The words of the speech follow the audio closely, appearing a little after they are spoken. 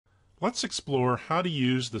Let's explore how to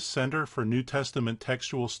use the Center for New Testament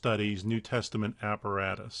Textual Studies New Testament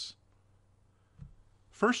apparatus.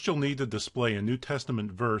 First, you'll need to display a New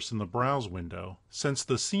Testament verse in the Browse window, since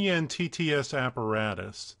the CNTTS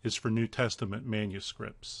apparatus is for New Testament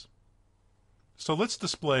manuscripts. So let's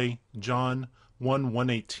display John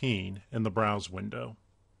 1:118 in the Browse window.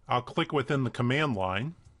 I'll click within the command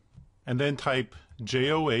line and then type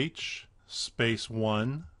JOH space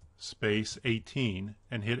 1 space 18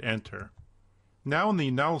 and hit enter. Now in the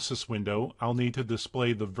analysis window, I'll need to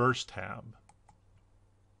display the verse tab.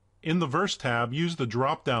 In the verse tab, use the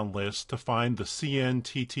drop-down list to find the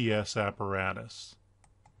CNTTS apparatus.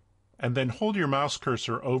 And then hold your mouse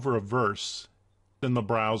cursor over a verse in the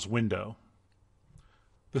Browse window.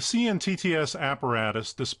 The CNTTS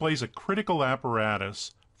apparatus displays a critical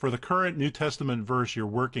apparatus for the current New Testament verse you're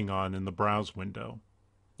working on in the Browse window.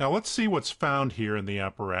 Now let's see what's found here in the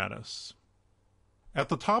apparatus. At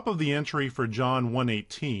the top of the entry for John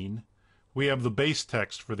 1:18, we have the base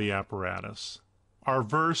text for the apparatus, our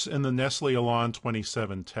verse in the Nestle Aland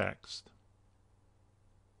 27 text.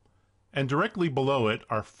 And directly below it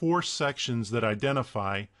are 4 sections that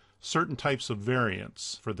identify certain types of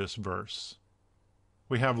variants for this verse.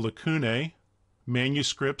 We have lacunae,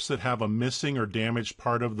 manuscripts that have a missing or damaged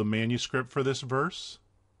part of the manuscript for this verse,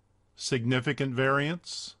 significant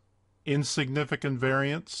variants, insignificant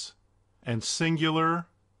variants, and singular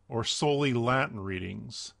or solely Latin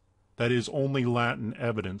readings, that is, only Latin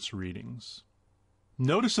evidence readings.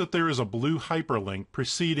 Notice that there is a blue hyperlink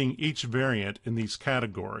preceding each variant in these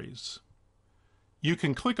categories. You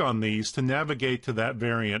can click on these to navigate to that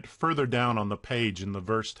variant further down on the page in the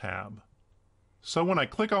Verse tab. So when I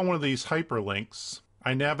click on one of these hyperlinks,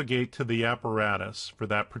 I navigate to the apparatus for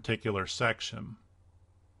that particular section.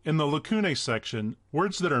 In the lacunae section,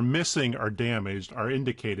 words that are missing or damaged are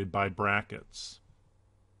indicated by brackets.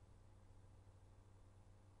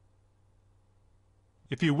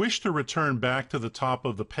 If you wish to return back to the top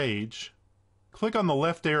of the page, click on the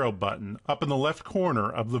left arrow button up in the left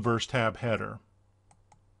corner of the Verse tab header.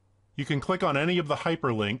 You can click on any of the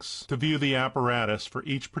hyperlinks to view the apparatus for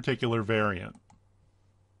each particular variant.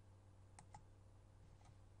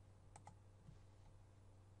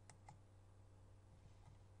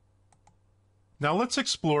 Now let's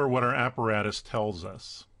explore what our apparatus tells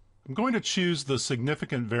us. I'm going to choose the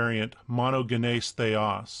significant variant monogenes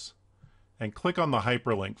theos and click on the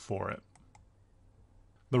hyperlink for it.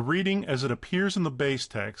 The reading as it appears in the base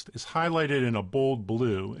text is highlighted in a bold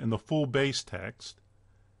blue in the full base text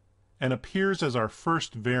and appears as our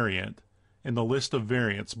first variant in the list of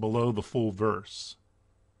variants below the full verse.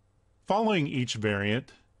 Following each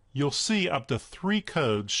variant, you'll see up to 3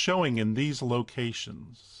 codes showing in these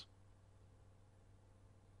locations.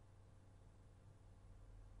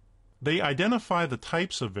 They identify the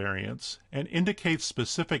types of variants and indicate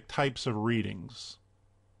specific types of readings.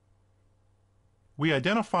 We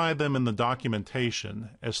identify them in the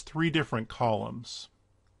documentation as 3 different columns.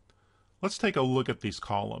 Let's take a look at these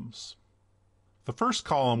columns. The first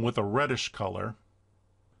column with a reddish color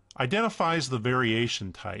identifies the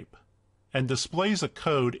variation type and displays a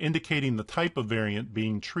code indicating the type of variant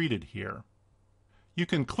being treated here. You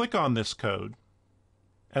can click on this code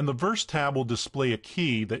and the Verse tab will display a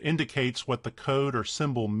key that indicates what the code or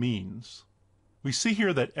symbol means. We see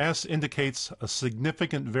here that S indicates a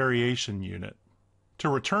significant variation unit. To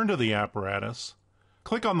return to the apparatus,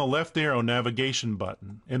 click on the left arrow navigation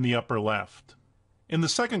button in the upper left. In the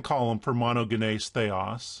second column for monogenes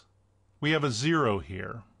theos, we have a 0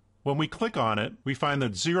 here. When we click on it, we find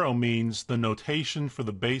that 0 means the notation for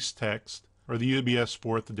the base text or the UBS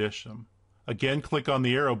 4th edition. Again, click on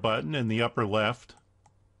the arrow button in the upper left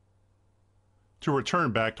to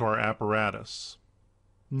return back to our apparatus.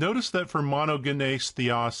 Notice that for monogenes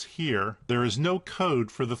theos here, there is no code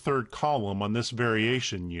for the 3rd column on this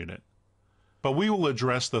variation unit, but we will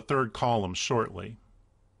address the 3rd column shortly.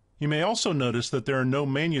 You may also notice that there are no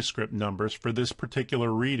manuscript numbers for this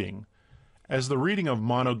particular reading, as the reading of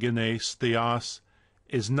monogenes theos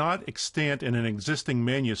is not extant in an existing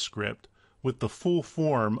manuscript with the full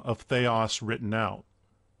form of theos written out.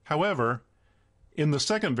 However, in the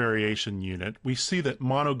second variation unit, we see that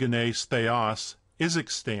monogenes theos is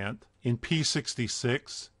extant in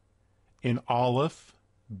P66, in Aleph,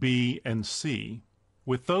 B, and C,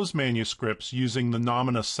 with those manuscripts using the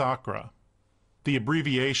nomina sacra, the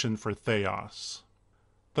abbreviation for theos.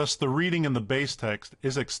 Thus, the reading in the base text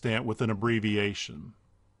is extant with an abbreviation.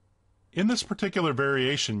 In this particular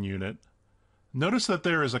variation unit, notice that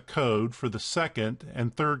there is a code for the 2nd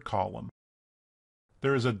and 3rd column.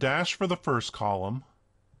 There is a dash for the 1st column,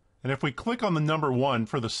 and if we click on the number 1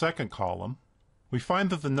 for the 2nd column, we find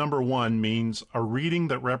that the number 1 means a reading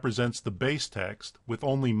that represents the base text with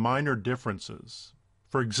only minor differences.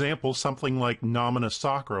 For example, something like nomina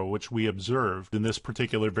sacra, which we observed in this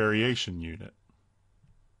particular variation unit.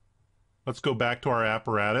 Let's go back to our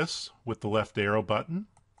apparatus with the left arrow button.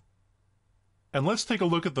 And let's take a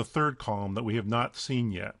look at the third column that we have not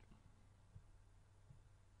seen yet.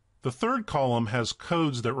 The third column has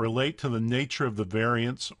codes that relate to the nature of the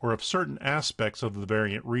variants or of certain aspects of the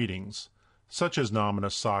variant readings, such as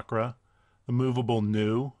nomina sacra, the movable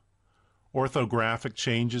nu, orthographic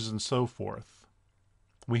changes, and so forth.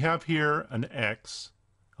 We have here an X,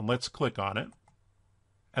 and let's click on it.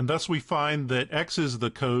 And thus we find that X is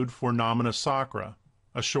the code for nomina sacra,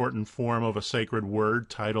 a shortened form of a sacred word,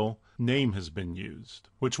 title, name has been used,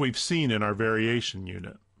 which we've seen in our variation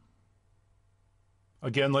unit.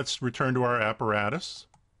 Again, let's return to our apparatus.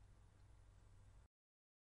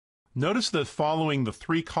 Notice that following the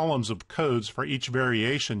 3 columns of codes for each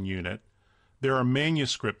variation unit, there are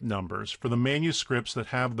manuscript numbers for the manuscripts that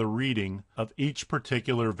have the reading of each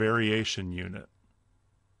particular variation unit.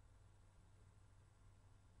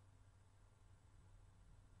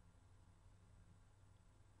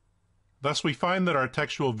 Thus we find that our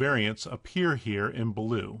textual variants appear here in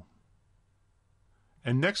blue.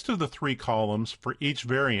 And next to the 3 columns for each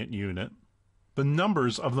variant unit, the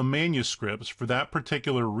numbers of the manuscripts for that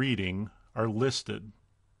particular reading are listed.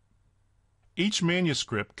 Each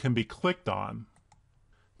manuscript can be clicked on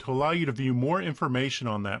to allow you to view more information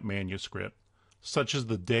on that manuscript, such as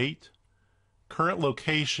the date, current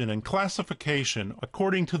location, and classification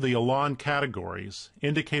according to the Allande categories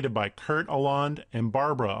indicated by Kurt Allande and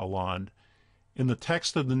Barbara Allande in the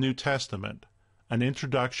text of the New Testament, An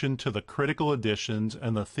Introduction to the Critical Editions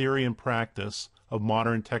and the Theory and Practice of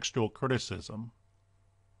Modern Textual Criticism.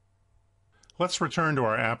 Let's return to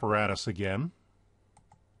our apparatus again.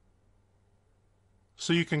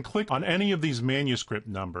 So you can click on any of these manuscript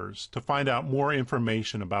numbers to find out more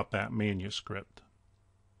information about that manuscript.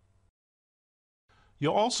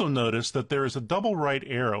 You'll also notice that there is a double right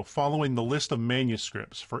arrow following the list of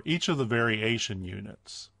manuscripts for each of the variation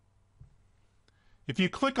units. If you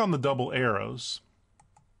click on the double arrows,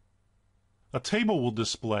 a table will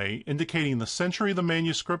display indicating the century the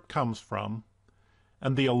manuscript comes from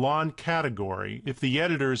and the Allande category if the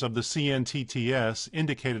editors of the CNTTS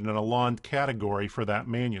indicated an Allande category for that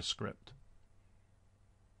manuscript.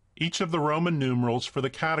 Each of the Roman numerals for the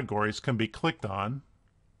categories can be clicked on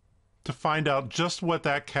to find out just what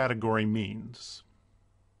that category means.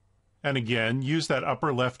 And again, use that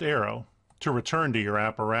upper left arrow to return to your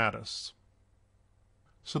apparatus.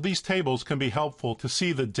 So these tables can be helpful to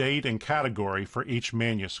see the date and category for each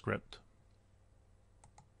manuscript.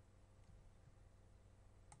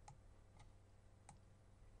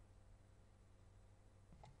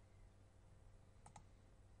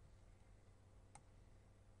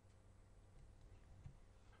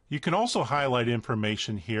 You can also highlight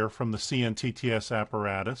information here from the CNTTS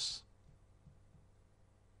apparatus.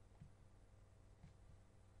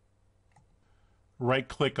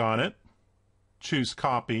 Right-click on it, choose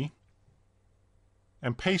Copy,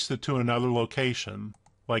 and paste it to another location,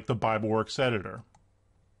 like the BibleWorks editor.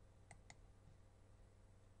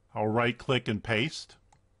 I'll right-click and paste.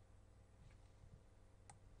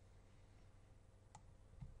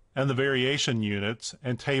 And the variation units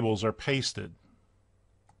and tables are pasted.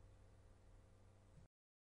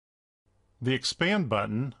 The Expand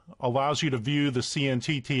button allows you to view the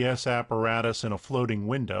CNTTS apparatus in a floating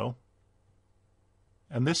window,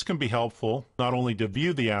 and this can be helpful not only to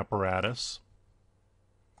view the apparatus,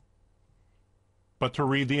 but to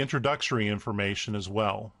read the introductory information as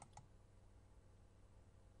well.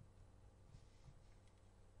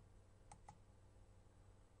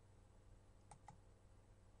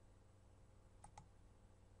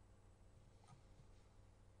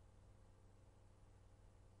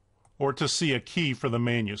 Or to see a key for the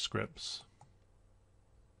manuscripts.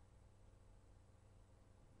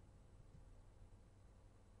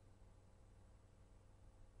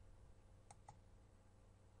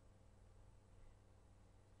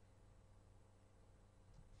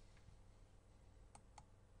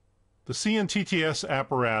 The CNTTS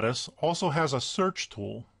apparatus also has a search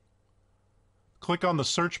tool. Click on the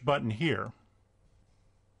search button here.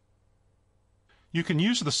 You can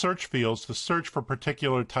use the search fields to search for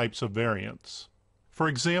particular types of variants. For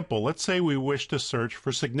example, let's say we wish to search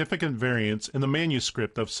for significant variants in the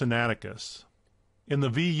manuscript of Sinaiticus. In the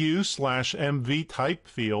VU/MV type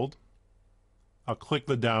field, I'll click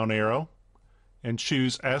the down arrow and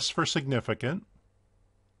choose S for significant.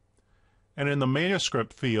 And in the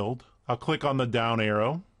manuscript field, I'll click on the down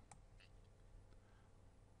arrow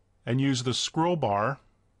and use the scroll bar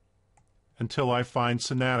until I find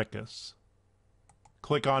Sinaiticus.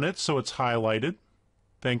 Click on it so it's highlighted,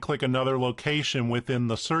 then click another location within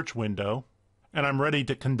the search window, and I'm ready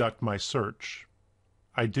to conduct my search.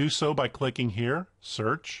 I do so by clicking here,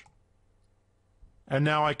 Search, and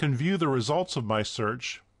now I can view the results of my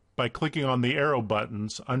search by clicking on the arrow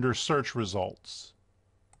buttons under Search Results.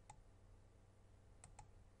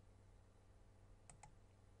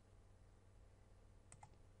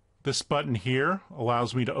 This button here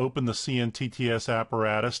allows me to open the CNTTS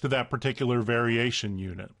apparatus to that particular variation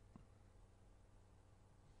unit.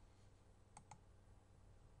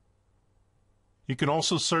 You can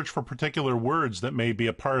also search for particular words that may be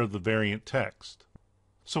a part of the variant text.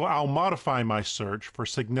 So I'll modify my search for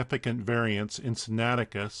significant variants in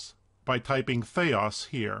Sinaiticus by typing Theos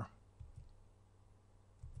here.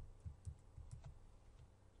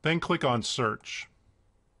 Then click on Search,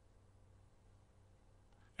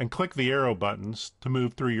 and click the arrow buttons to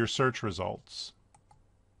move through your search results.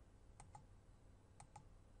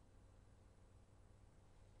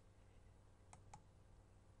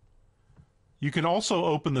 You can also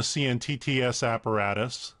open the CNTTS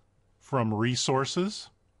apparatus from Resources,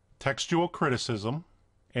 Textual Criticism,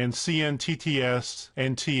 and CNTTS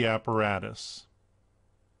NT Apparatus.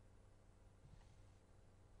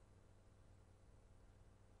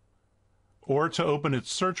 Or to open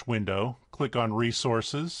its search window, click on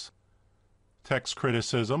Resources, Text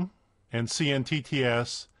Criticism, and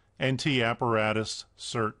CNTTS NT Apparatus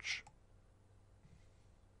Search.